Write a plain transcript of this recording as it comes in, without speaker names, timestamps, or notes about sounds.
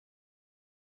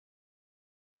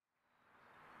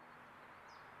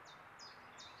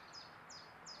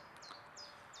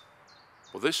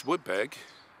Well, this whip bag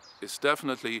is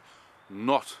definitely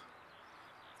not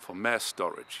for mass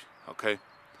storage, okay?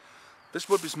 This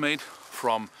whip is made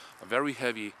from a very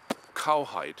heavy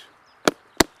cowhide.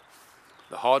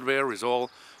 The hardware is all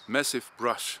massive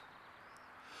brush.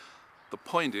 The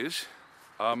point is,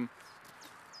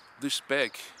 this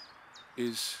bag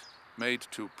is made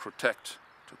to protect,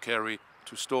 to carry,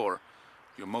 to store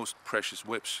your most precious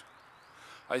whips.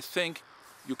 I think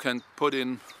you can put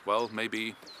in, well,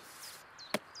 maybe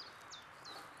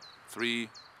 3,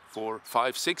 4,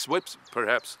 5, 6 whips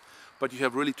perhaps, but you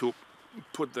have really to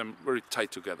put them very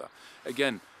tight together.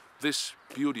 Again, this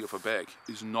beauty of a bag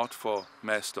is not for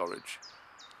mass storage.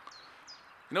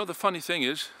 You know, the funny thing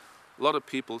is, a lot of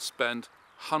people spend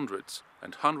hundreds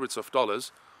and hundreds of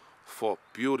dollars for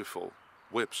beautiful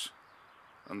whips,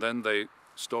 and then they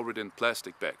store it in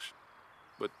plastic bags.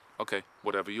 But okay,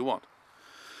 whatever you want.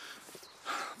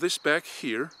 This bag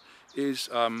here is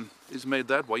made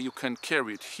that way. You can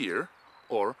carry it here,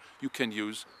 or you can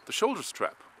use the shoulder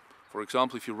strap. For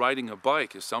example, if you're riding a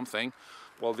bike or something,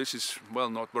 well, this is, well,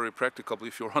 not very practical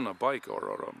if you're on a bike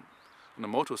or on a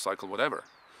motorcycle, whatever.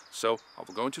 So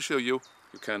I'm going to show you.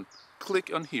 You can click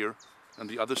on here, and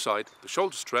the other side, the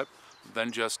shoulder strap,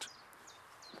 then just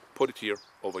put it here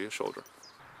over your shoulder.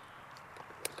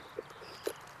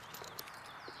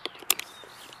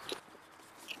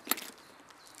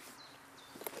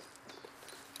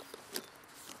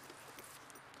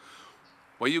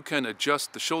 Well, you can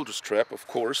adjust the shoulder strap, of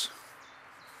course.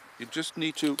 You just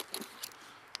need to,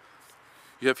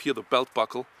 you have here the belt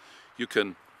buckle. You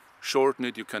can shorten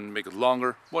it, you can make it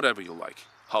longer, whatever you like,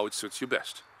 how it suits you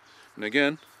best. And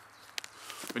again,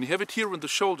 when you have it here on the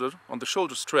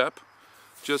shoulder strap,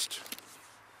 just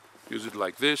use it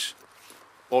like this,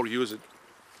 or use it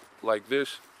like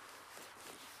this.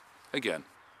 Again,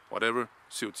 whatever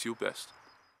suits you best.